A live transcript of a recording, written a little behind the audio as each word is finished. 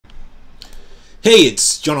Hey,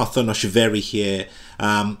 it's Jonathan Oshiveri here.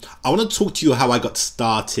 I want to talk to you how I got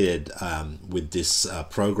started with this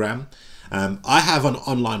program. I have an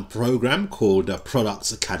online program called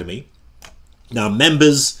Products Academy. Now,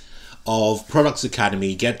 members of Products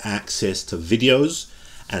Academy get access to videos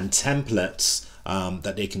and templates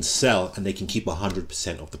that they can sell, and they can keep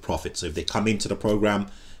 100% of the profit. So if they come into the program,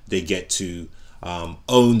 they get to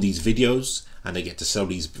own these videos, and they get to sell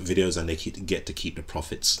these videos, and they get to keep the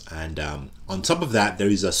profits. And on top of that, there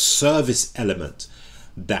is a service element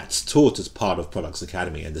that's taught as part of Products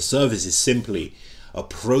Academy. And the service is simply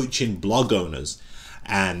approaching blog owners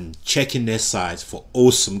and checking their sites for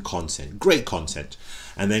awesome content, great content,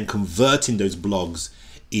 and then converting those blogs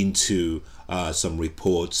into some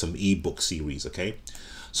reports, some ebook series. Okay.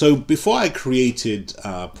 So before I created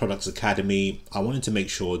Products Academy, I wanted to make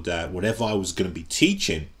sure that whatever I was going to be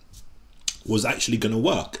teaching was actually going to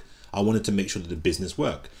work. I wanted to make sure that the business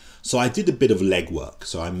worked. So I did a bit of legwork.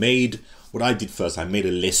 So what I did first, I made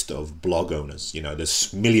a list of blog owners. You know,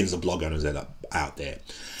 there's millions of blog owners that are out there.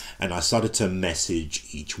 And I started to message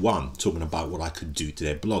each one, talking about what I could do to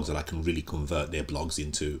their blogs, that I can really convert their blogs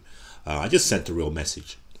into. I just sent a real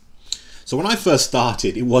message. So when I first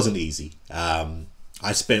started, it wasn't easy.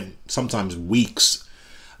 I spent sometimes weeks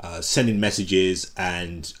sending messages,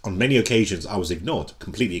 and on many occasions I was ignored,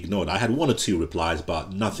 completely ignored. I had one or two replies,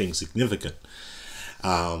 but nothing significant.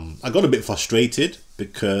 I got a bit frustrated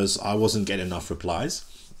because I wasn't getting enough replies.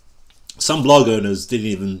 Some blog owners didn't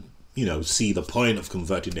even, see the point of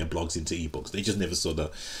converting their blogs into ebooks. They just never saw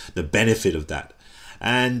the benefit of that.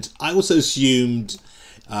 And I also assumed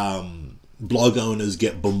blog owners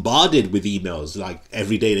get bombarded with emails. Like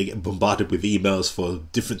every day they get bombarded with emails for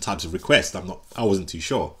different types of requests. I wasn't too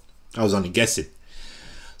sure. I was only guessing.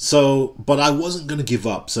 So, but I wasn't going to give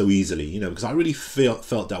up so easily, because I really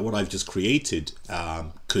felt that what I've just created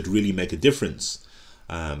could really make a difference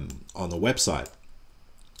on the website.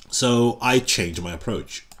 So I changed my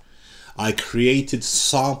approach. I created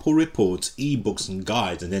sample reports, ebooks and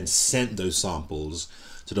guides, and then sent those samples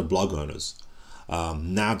to the blog owners.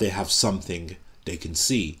 Now they have something they can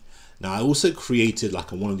see. Now I also created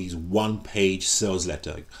like one of these one-page sales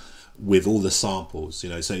letter with all the samples,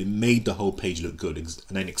 so it made the whole page look good, and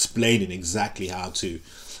then explaining exactly how to,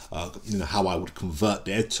 how I would convert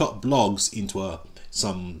their top blogs into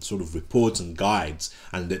some sort of reports and guides,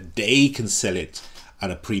 and that they can sell it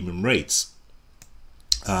at a premium rates.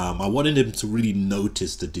 I wanted them to really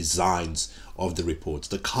notice the designs of the reports,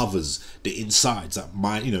 the covers, the insides.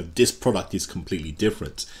 That this product is completely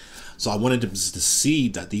different. So I wanted them to see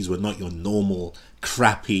that these were not your normal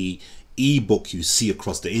crappy ebook you see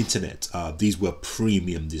across the internet. These were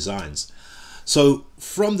premium designs. So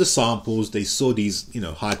from the samples, they saw these,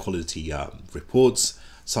 high quality reports,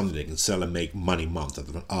 something they can sell and make money month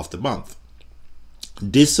after month.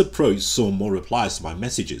 This approach saw more replies to my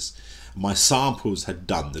messages. My samples had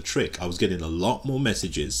done the trick. I was getting a lot more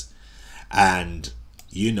messages, and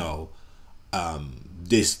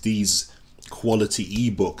these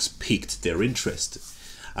quality ebooks piqued their interest.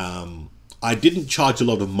 I didn't charge a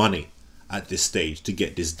lot of money at this stage to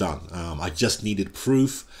get this done. I just needed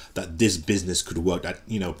proof that this business could work, that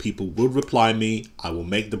people would reply me. I will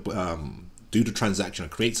make do the transaction,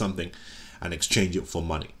 create something and exchange it for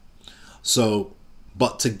money. So,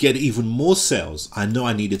 but to get even more sales, I know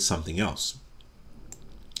I needed something else.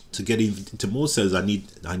 To get into more sales, I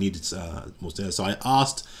needed more sales. So I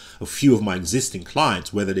asked a few of my existing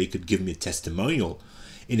clients whether they could give me a testimonial.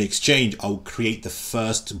 In exchange, I would create the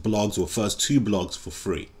first blogs or first 2 blogs for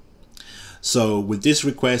free. So with this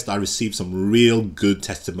request, I received some real good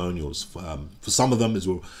testimonials. For some of them, it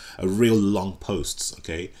were real long posts.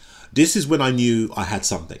 Okay, this is when I knew I had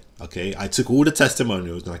something. Okay, I took all the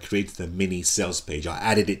testimonials and I created a mini sales page. I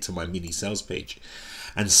added it to my mini sales page,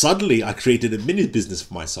 and suddenly I created a mini business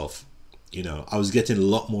for myself. I was getting a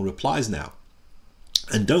lot more replies now.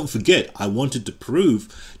 And don't forget, I wanted to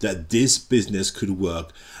prove that this business could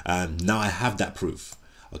work. And now I have that proof.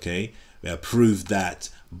 Okay, prove that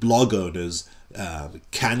blog owners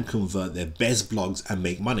can convert their best blogs and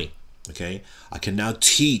make money. Okay, I can now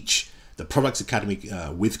teach the Products Academy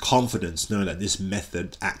with confidence, knowing that this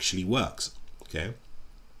method actually works. Okay,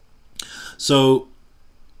 so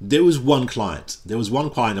there was one client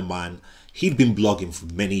of mine. He'd been blogging for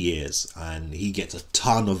many years, and he gets a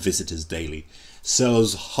ton of visitors daily.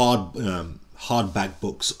 Sells hardback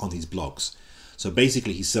books on his blogs. So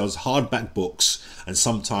basically, he sells hardback books and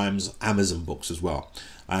sometimes Amazon books as well.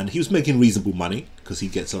 And he was making reasonable money because he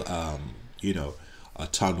gets a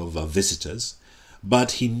ton of visitors.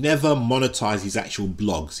 But he never monetized his actual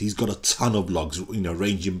blogs. He's got a ton of blogs,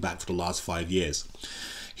 ranging back for the last 5 years.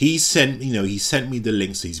 he sent me the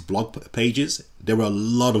links to his blog pages. There were a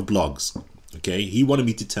lot of blogs. Okay, he wanted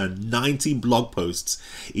me to turn 90 blog posts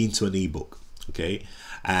into an ebook. Okay,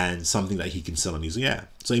 and something that he can sell on his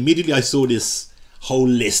So immediately I saw this whole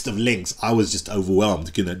list of links. I was just overwhelmed.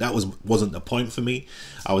 That wasn't the point for me.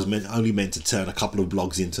 I was only meant to turn a couple of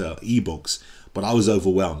blogs into ebooks, but I was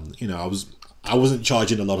overwhelmed. I wasn't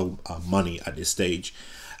charging a lot of money at this stage,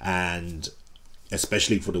 and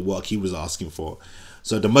especially for the work he was asking for.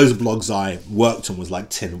 So the most blogs I worked on was like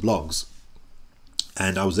 10 blogs.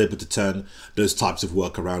 And I was able to turn those types of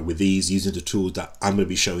work around with ease using the tools that I'm going to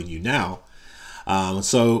be showing you now.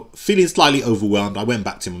 So feeling slightly overwhelmed, I went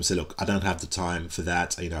back to him and said, look, I don't have the time for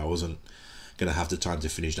that. I wasn't going to have the time to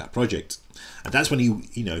finish that project. And that's when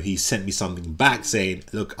he sent me something back saying,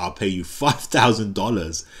 look, I'll pay you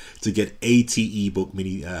 $5,000 to get 80 ebook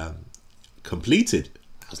mini completed.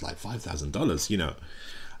 I was like, $5,000,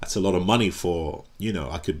 that's a lot of money for,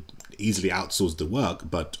 I could easily outsource the work,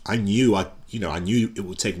 but I knew I knew it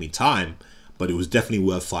would take me time, but it was definitely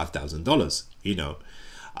worth $5,000,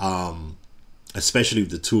 especially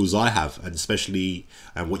with the tools I have, and especially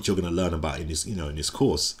what you're going to learn about in this, in this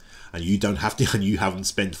course. And you don't have to, and you haven't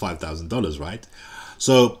spent $5,000, right?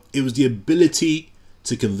 So it was the ability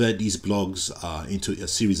to convert these blogs into a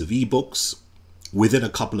series of ebooks within a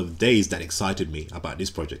couple of days that excited me about this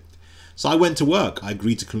project. So I went to work. I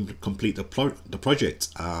agreed to complete the project.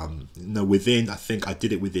 I think I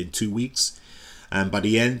did it within 2 weeks. And by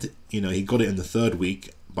the end, he got it in the 3rd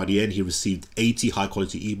week. By the end, he received 80 high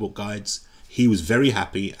quality ebook guides. He was very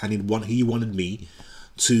happy, and he wanted me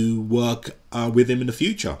to work with him in the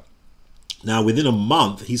future. Now, within a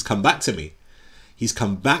month, he's come back to me.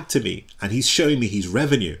 And he's showing me his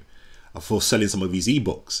revenue for selling some of his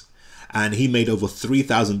ebooks. And he made over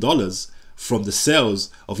 $3,000 from the sales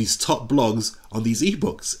of his top blogs on these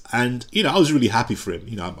ebooks. And, I was really happy for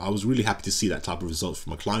him. I was really happy to see that type of results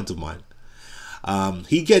from a client of mine.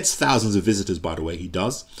 He gets thousands of visitors, by the way, he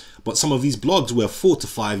does. But some of these blogs were 4 to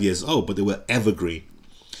 5 years old, but they were evergreen.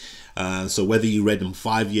 So whether you read them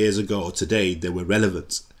 5 years ago or today, they were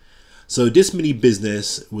relevant. So this mini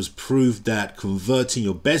business was proof that converting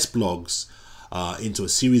your best blogs into a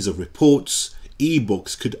series of reports,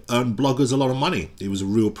 ebooks could earn bloggers a lot of money. It was a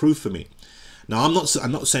real proof for me. Now, I'm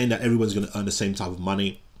not saying that everyone's going to earn the same type of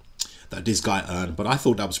money that this guy earned, but I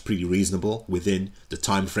thought that was pretty reasonable within the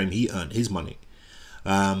time frame he earned his money.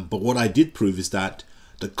 But what I did prove is that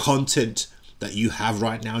the content that you have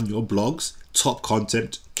right now in your blogs, top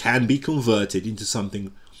content, can be converted into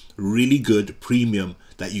something really good, premium,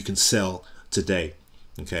 that you can sell today.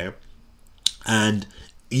 Okay, and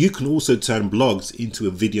you can also turn blogs into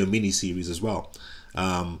a video mini series as well.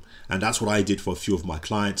 And that's what I did for a few of my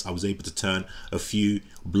clients. I was able to turn a few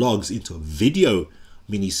blogs into a video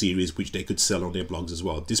mini series, which they could sell on their blogs as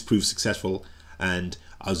well. This proved successful, and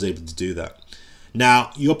I was able to do that.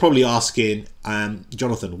 Now, you're probably asking,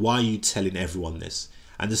 Jonathan, why are you telling everyone this?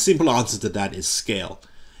 And the simple answer to that is scale.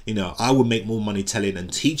 I would make more money telling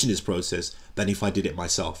and teaching this process than if I did it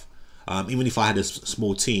myself. Even if I had a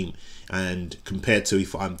small team, and compared to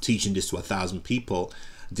if I'm teaching this to 1,000 people,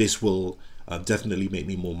 this will definitely make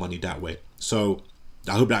me more money that way. So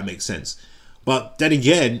I hope that makes sense. But then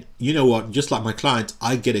again, you know what, just like my client,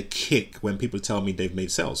 I get a kick when people tell me they've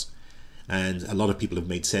made sales. And a lot of people have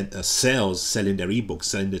made sales selling their ebooks,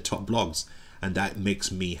 selling their top blogs, and that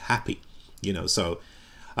makes me happy. So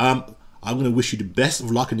I'm going to wish you the best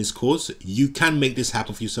of luck in this course. You can make this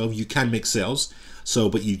happen for yourself. You can make sales.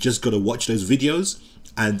 But you just got to watch those videos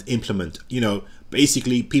and implement.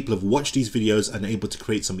 Basically, people have watched these videos and are able to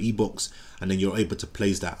create some ebooks, and then you're able to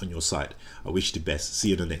place that on your site. I wish you the best. See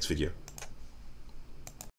you in the next video.